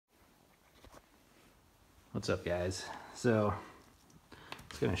What's up, guys? So I'm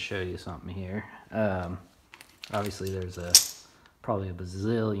just gonna show you something here. Obviously there's probably a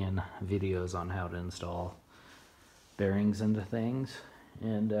bazillion videos on how to install bearings into things,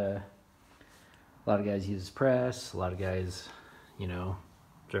 and a lot of guys use press, a lot of guys, you know,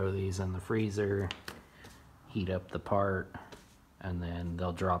 throw these in the freezer, heat up the part, and then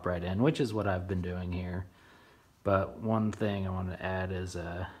they'll drop right in, which is what I've been doing here. But one thing I want to add is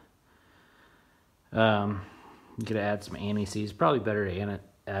you could add some anti-seize. Probably better to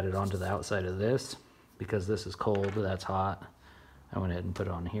add it onto the outside of this, because this is cold, that's hot. I went ahead and put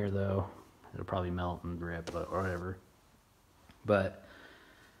it on here though. It'll probably melt and rip or whatever. But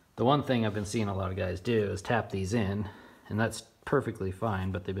the one thing I've been seeing a lot of guys do is tap these in, and that's perfectly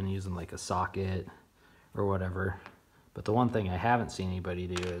fine, but they've been using like a socket or whatever. But the one thing I haven't seen anybody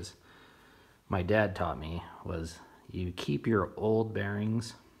do is, my dad taught me, was you keep your old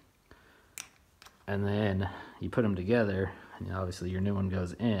bearings and then you put them together, and obviously your new one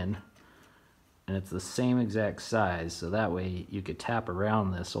goes in, and it's the same exact size, so that way you could tap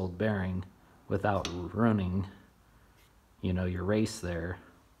around this old bearing without running, you know, your race there,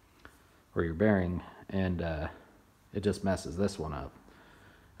 or your bearing, and it just messes this one up.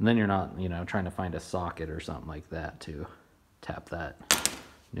 And then you're not, you know, trying to find a socket or something like that to tap that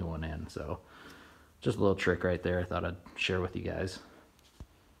new one in. So just a little trick right there I thought I'd share with you guys.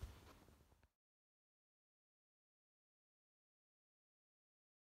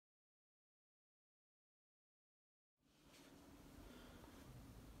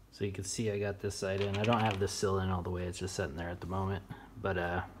 So you can see I got this side in. I don't have this sill in all the way, it's just sitting there at the moment.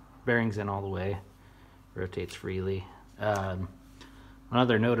 But bearing's in all the way, rotates freely.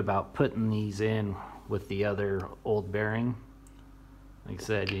 Another note about putting these in with the other old bearing. Like I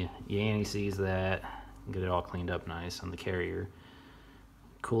said, you anti-seize that, get it all cleaned up nice on the carrier.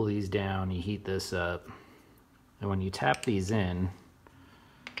 Cool these down, you heat this up. And when you tap these in,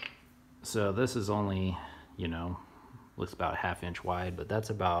 so this is only, you know, looks about 1/2 inch wide, but that's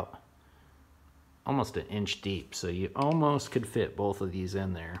about almost 1 inch deep, so you almost could fit both of these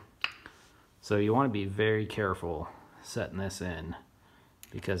in there. So you want to be very careful setting this in,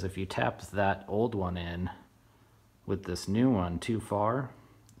 because if you tap that old one in with this new one too far,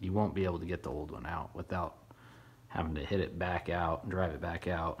 you won't be able to get the old one out without having to hit it back out, drive it back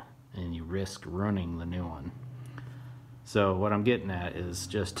out, and you risk ruining the new one. So what I'm getting at is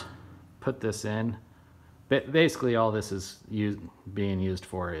just put this in. Basically all this is being used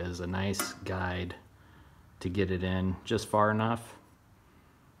for is a nice guide to get it in just far enough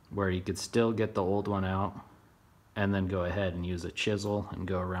where you could still get the old one out, and then go ahead and use a chisel and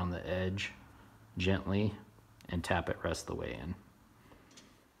go around the edge gently and tap it rest of the way in.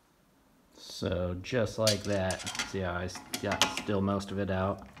 So just like that. See how I got still most of it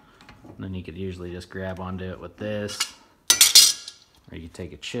out? And then you could usually just grab onto it with this, or you could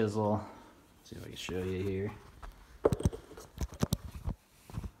take a chisel. See if I can show you here.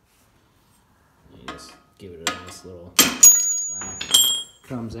 You just give it a nice little whack.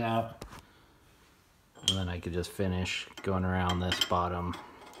 Comes out. And then I could just finish going around this bottom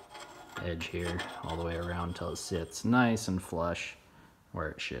edge here all the way around until it sits nice and flush where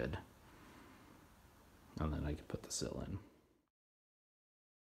it should. And then I could put the sill in.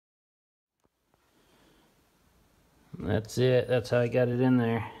 And that's it. That's how I got it in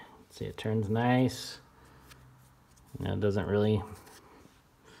there. See, it turns nice. You know, it doesn't really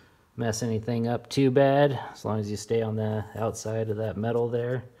mess anything up too bad, as long as you stay on the outside of that metal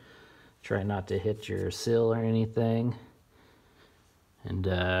there. Try not to hit your sill or anything. And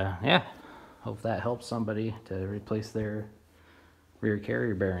yeah, hope that helps somebody to replace their rear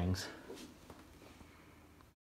carrier bearings.